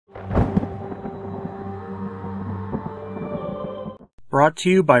brought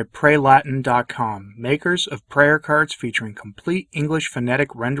to you by PrayLatin.com, makers of prayer cards featuring complete English phonetic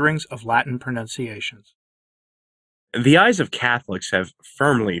renderings of Latin pronunciations. The eyes of Catholics have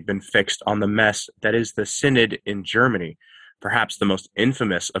firmly been fixed on the mess that is the Synod in Germany, perhaps the most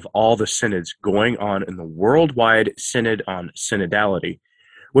infamous of all the synods going on in the worldwide Synod on Synodality,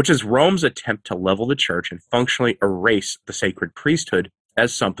 which is Rome's attempt to level the Church and functionally erase the sacred priesthood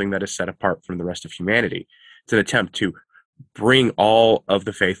as something that is set apart from the rest of humanity. It's an attempt to bring all of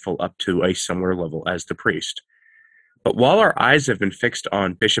the faithful up to a similar level as the priest. But while our eyes have been fixed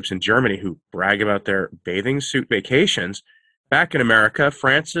on bishops in Germany who brag about their bathing suit vacations, back in America,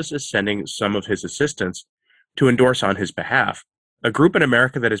 Francis is sending some of his assistants to endorse on his behalf a group in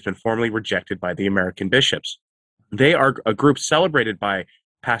America that has been formally rejected by the American bishops. They are a group celebrated by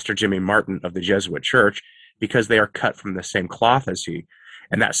Pastor Jimmy Martin of the Jesuit Church because they are cut from the same cloth as he,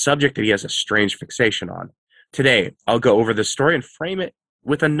 and that subject that he has a strange fixation on. Today, I'll go over this story and frame it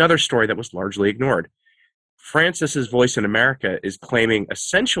with another story that was largely ignored. Francis's voice in America is claiming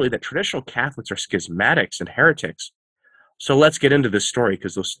essentially that traditional Catholics are schismatics and heretics. So let's get into this story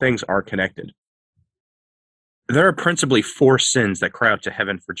because those things are connected. There are principally 4 sins that cry out to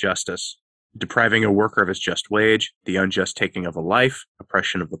heaven for justice: depriving a worker of his just wage, the unjust taking of a life,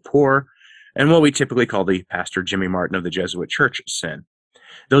 oppression of the poor, and what we typically call the Pastor Jimmy Martin of the Jesuit Church sin.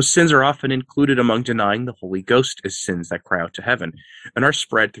 Those sins are often included among denying the Holy Ghost as sins that cry out to heaven and are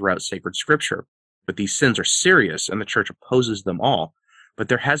spread throughout sacred scripture. But these sins are serious, and the Church opposes them all. But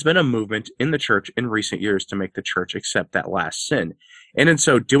there has been a movement in the Church in recent years to make the Church accept that last sin, and in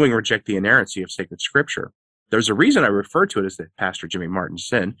so doing reject the inerrancy of sacred scripture. There's a reason I refer to it as the Pastor Jimmy Martin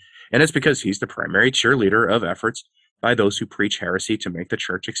sin, and it's because he's the primary cheerleader of efforts by those who preach heresy to make the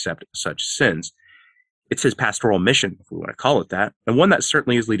Church accept such sins. It's his pastoral mission, if we want to call it that, and one that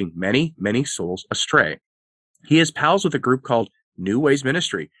certainly is leading many, many souls astray. He is pals with a group called New Ways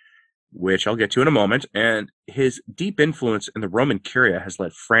Ministry, which I'll get to in a moment, and his deep influence in the Roman Curia has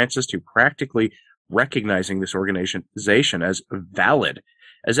led Francis to practically recognizing this organization as valid,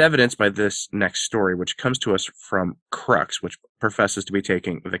 as evidenced by this next story, which comes to us from Crux, which professes to be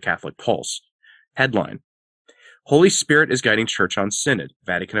taking the Catholic pulse. Headline: Holy Spirit is guiding Church on Synod,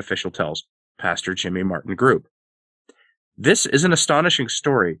 Vatican official tells Pastor Jimmy Martin Group. This is an astonishing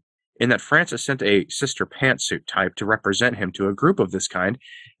story in that Francis sent a sister pantsuit type to represent him to a group of this kind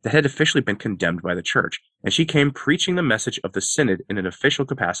that had officially been condemned by the Church, and she came preaching the message of the Synod in an official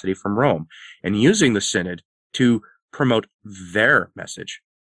capacity from Rome, and using the Synod to promote their message.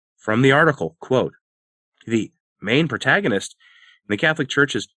 From the article, quote, the main protagonist in the Catholic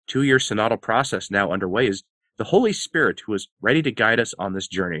Church's 2-year synodal process now underway is the Holy Spirit, who is ready to guide us on this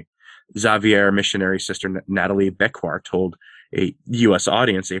journey, Xavier missionary sister Natalie Becquar told a U.S.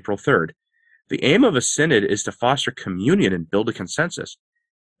 audience April 3rd. The aim of a synod is to foster communion and build a consensus.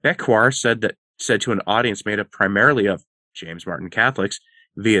 Becquar said to an audience made up primarily of James Martin Catholics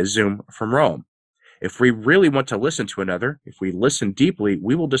via Zoom from Rome. If we really want to listen to another, if we listen deeply,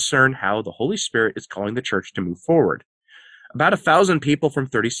 we will discern how the Holy Spirit is calling the Church to move forward. About 1,000 people from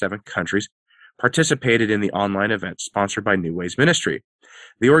 37 countries participated in the online event sponsored by New Ways Ministry.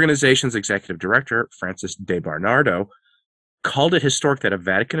 The organization's executive director, Francis De Bernardo, called it historic that a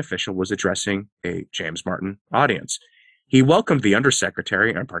Vatican official was addressing a James Martin audience. He welcomed the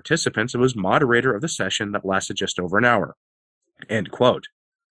undersecretary and participants and was moderator of the session that lasted just over an hour. End quote.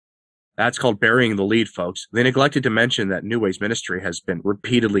 That's called burying the lead, folks. They neglected to mention that New Ways Ministry has been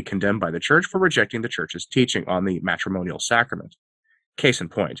repeatedly condemned by the Church for rejecting the Church's teaching on the matrimonial sacrament. Case in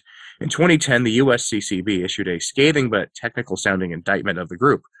point, in 2010, the USCCB issued a scathing but technical-sounding indictment of the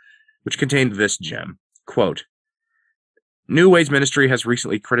group, which contained this gem, quote, New Ways Ministry has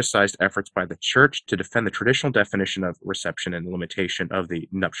recently criticized efforts by the Church to defend the traditional definition of reception and limitation of the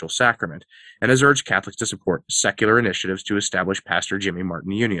nuptial sacrament, and has urged Catholics to support secular initiatives to establish Pastor Jimmy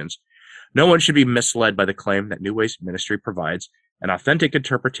Martin unions. No one should be misled by the claim that New Ways Ministry provides an authentic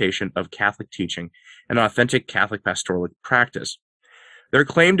interpretation of Catholic teaching and authentic Catholic pastoral practice. Their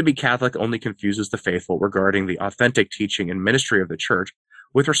claim to be Catholic only confuses the faithful regarding the authentic teaching and ministry of the Church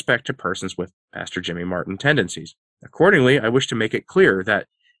with respect to persons with Pastor Jimmy Martin tendencies. Accordingly, I wish to make it clear that,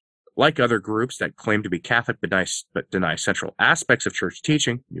 like other groups that claim to be Catholic but deny central aspects of Church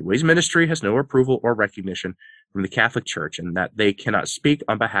teaching, New Ways Ministry has no approval or recognition from the Catholic Church, and that they cannot speak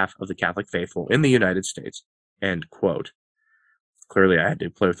on behalf of the Catholic faithful in the United States. End quote. Clearly, I had to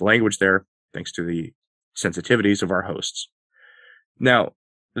play with the language there, thanks to the sensitivities of our hosts. Now,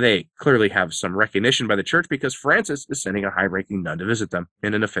 they clearly have some recognition by the Church because Francis is sending a high-ranking nun to visit them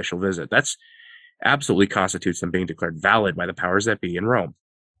in an official visit. That's absolutely constitutes them being declared valid by the powers that be in Rome.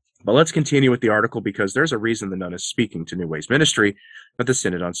 But let's continue with the article because there's a reason the nun is speaking to New Ways Ministry at the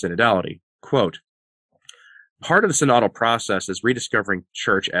Synod on Synodality. Quote, part of the synodal process is rediscovering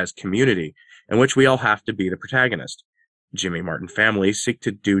church as community, in which we all have to be the protagonist. Jimmy Martin families seek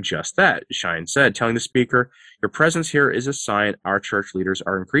to do just that, Shine said, telling the speaker, your presence here is a sign our church leaders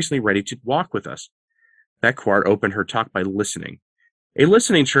are increasingly ready to walk with us. Beckwart opened her talk by listening. A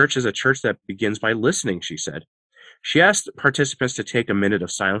listening church is a church that begins by listening, she said. She asked participants to take a minute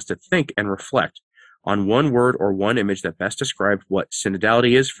of silence to think and reflect on one word or one image that best described what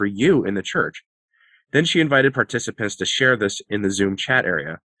synodality is for you in the church. Then she invited participants to share this in the Zoom chat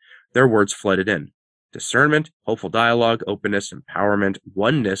area. Their words flooded in. Discernment, hopeful dialogue, openness, empowerment,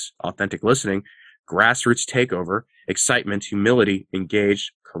 oneness, authentic listening, grassroots takeover, excitement, humility,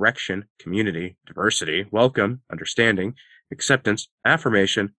 engaged, correction, community, diversity, welcome, understanding, acceptance,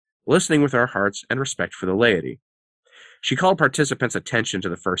 affirmation, listening with our hearts, and respect for the laity. She called participants' attention to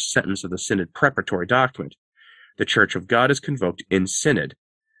the first sentence of the Synod preparatory document. The Church of God is convoked in Synod.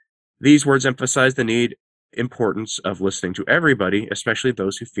 These words emphasize the importance of listening to everybody, especially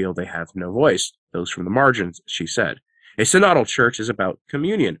those who feel they have no voice, those from the margins, she said. A synodal church is about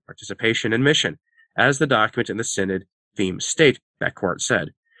communion, participation, and mission, as the document in the Synod theme state, Beckwart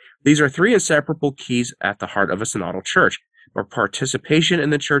said. These are three inseparable keys at the heart of a synodal church, where participation in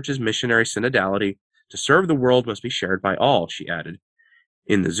the church's missionary synodality to serve the world must be shared by all, she added.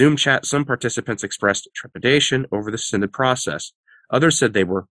 In the Zoom chat, some participants expressed trepidation over the Synod process. Others said they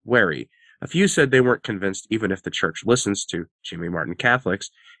were wary. A few said they weren't convinced even if the church listens to Jimmy Martin Catholics,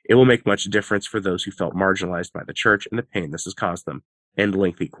 it will make much difference for those who felt marginalized by the church and the pain this has caused them. End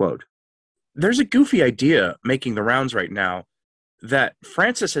lengthy quote. There's a goofy idea making the rounds right now that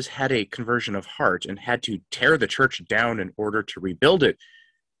Francis has had a conversion of heart and had to tear the church down in order to rebuild it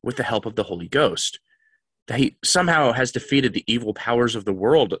with the help of the Holy Ghost. That he somehow has defeated the evil powers of the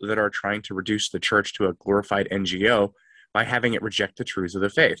world that are trying to reduce the church to a glorified NGO by having it reject the truths of the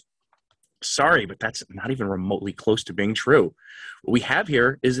faith. Sorry, but that's not even remotely close to being true. What we have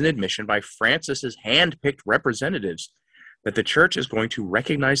here is an admission by Francis's hand-picked representatives that the church is going to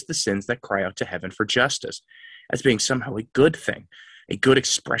recognize the sins that cry out to heaven for justice as being somehow a good thing, a good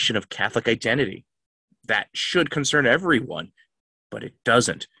expression of Catholic identity. That should concern everyone, but it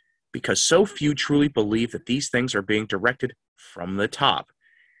doesn't, because so few truly believe that these things are being directed from the top.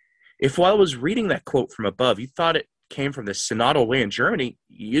 If while I was reading that quote from above, you thought it came from the synodal way in Germany,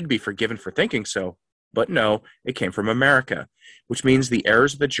 you'd be forgiven for thinking so. But no, it came from America, which means the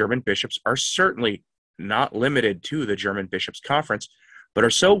errors of the German bishops are certainly not limited to the German Bishops' Conference, but are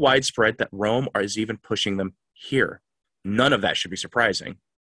so widespread that Rome is even pushing them here. None of that should be surprising.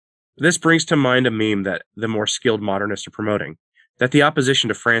 This brings to mind a meme that the more skilled modernists are promoting, that the opposition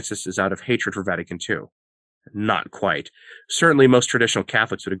to Francis is out of hatred for Vatican II. Not quite. Certainly, most traditional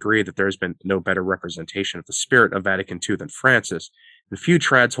Catholics would agree that there has been no better representation of the spirit of Vatican II than Francis, and few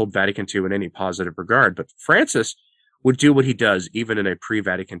trads hold Vatican II in any positive regard, but Francis would do what he does even in a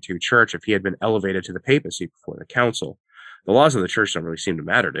pre-Vatican II church if he had been elevated to the papacy before the council. The laws of the church don't really seem to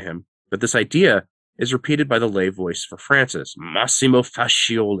matter to him, but this idea is repeated by the lay voice for Francis, Massimo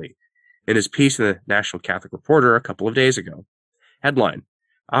Fascioli, in his piece in the National Catholic Reporter a couple of days ago. Headline: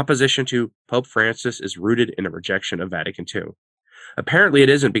 Opposition to Pope Francis is rooted in a rejection of Vatican II. Apparently, it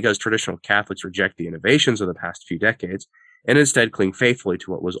isn't because traditional Catholics reject the innovations of the past few decades and instead cling faithfully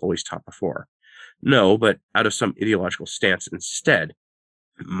to what was always taught before. No, but out of some ideological stance instead.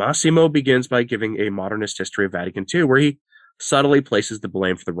 Massimo begins by giving a modernist history of Vatican II, where he subtly places the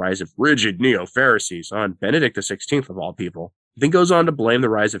blame for the rise of rigid neo-Pharisees on Benedict XVI, of all people, then goes on to blame the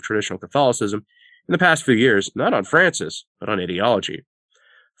rise of traditional Catholicism in the past few years, not on Francis, but on ideology.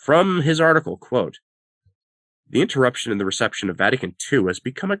 From his article, quote, the interruption in the reception of Vatican II has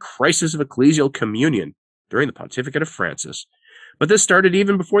become a crisis of ecclesial communion during the pontificate of Francis. But this started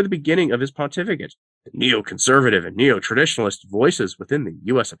even before the beginning of his pontificate. The neoconservative and neo-traditionalist voices within the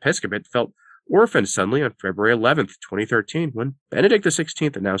U.S. episcopate felt orphaned suddenly on February 11th, 2013, when Benedict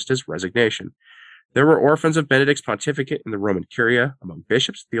XVI announced his resignation. There were orphans of Benedict's pontificate in the Roman Curia among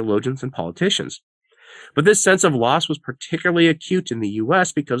bishops, theologians, and politicians. But this sense of loss was particularly acute in the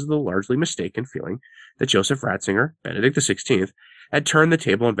U.S. because of the largely mistaken feeling that Joseph Ratzinger, Benedict XVI, had turned the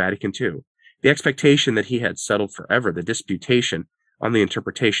table on Vatican II, the expectation that he had settled forever the disputation on the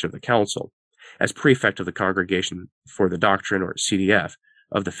interpretation of the council, as prefect of the Congregation for the Doctrine, or CDF,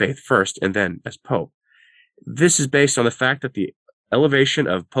 of the faith first, and then as Pope. This is based on the fact that the elevation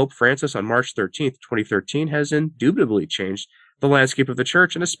of Pope Francis on March 13th, 2013 has indubitably changed the landscape of the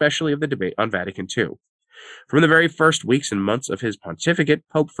Church, and especially of the debate on Vatican II. From the very first weeks and months of his pontificate,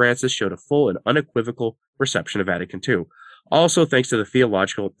 Pope Francis showed a full and unequivocal reception of Vatican II, Also, thanks to the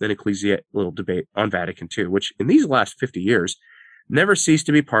theological and ecclesiastical debate on Vatican II, which in these last 50 years never ceased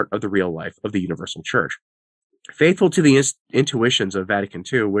to be part of the real life of the universal church. Faithful to the intuitions of Vatican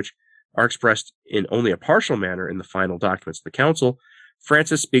II, which are expressed in only a partial manner in the final documents of the Council,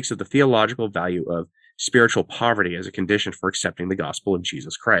 Francis speaks of the theological value of spiritual poverty as a condition for accepting the gospel of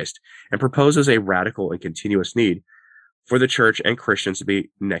Jesus Christ, and proposes a radical and continuous need for the church and Christians to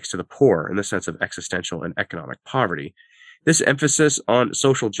be next to the poor in the sense of existential and economic poverty. This emphasis on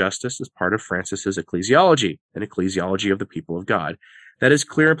social justice is part of Francis's ecclesiology, an ecclesiology of the people of God, that has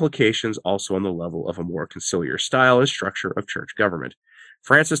clear implications also on the level of a more conciliar style and structure of church government.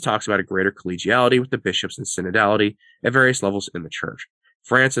 Francis talks about a greater collegiality with the bishops and synodality at various levels in the church.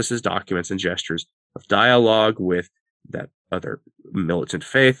 Francis's documents and gestures of dialogue with that other militant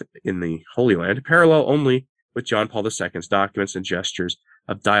faith in the Holy Land parallel only with John Paul II's documents and gestures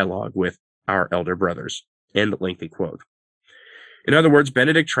of dialogue with our elder brothers. End lengthy quote. In other words,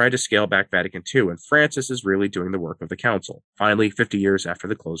 Benedict tried to scale back Vatican II, and Francis is really doing the work of the Council, finally 50 years after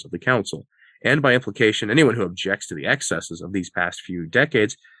the close of the Council. And by implication, anyone who objects to the excesses of these past few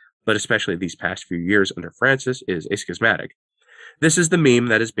decades, but especially these past few years under Francis, is a schismatic. This is the meme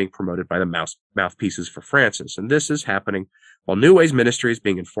that is being promoted by the mouthpieces for Francis, and this is happening while New Way's ministry is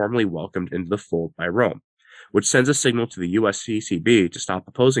being informally welcomed into the fold by Rome, which sends a signal to the USCCB to stop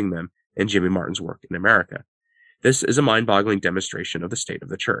opposing them and Jimmy Martin's work in America. This is a mind-boggling demonstration of the state of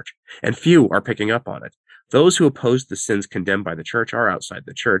the church, and few are picking up on it. Those who oppose the sins condemned by the church are outside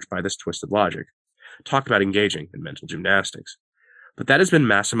the church by this twisted logic. Talk about engaging in mental gymnastics. But that has been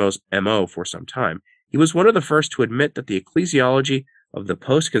Massimo's MO for some time. He was one of the first to admit that the ecclesiology of the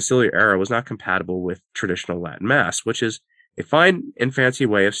post-conciliar era was not compatible with traditional Latin Mass, which is a fine and fancy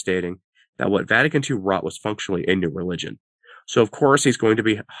way of stating that what Vatican II wrought was functionally a new religion. So, of course, he's going to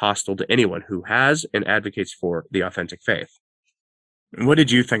be hostile to anyone who has and advocates for the authentic faith. What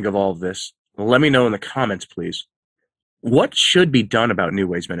did you think of all of this? Well, let me know in the comments, please. What should be done about New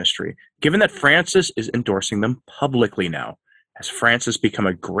Way's ministry, given that Francis is endorsing them publicly now? Has Francis become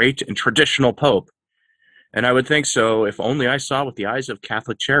a great and traditional pope? And I would think so if only I saw with the eyes of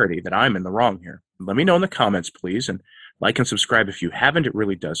Catholic charity that I'm in the wrong here. Let me know in the comments, please, and like and subscribe if you haven't. It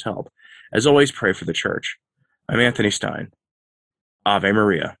really does help. As always, pray for the church. I'm Anthony Stine. Ave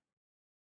Maria.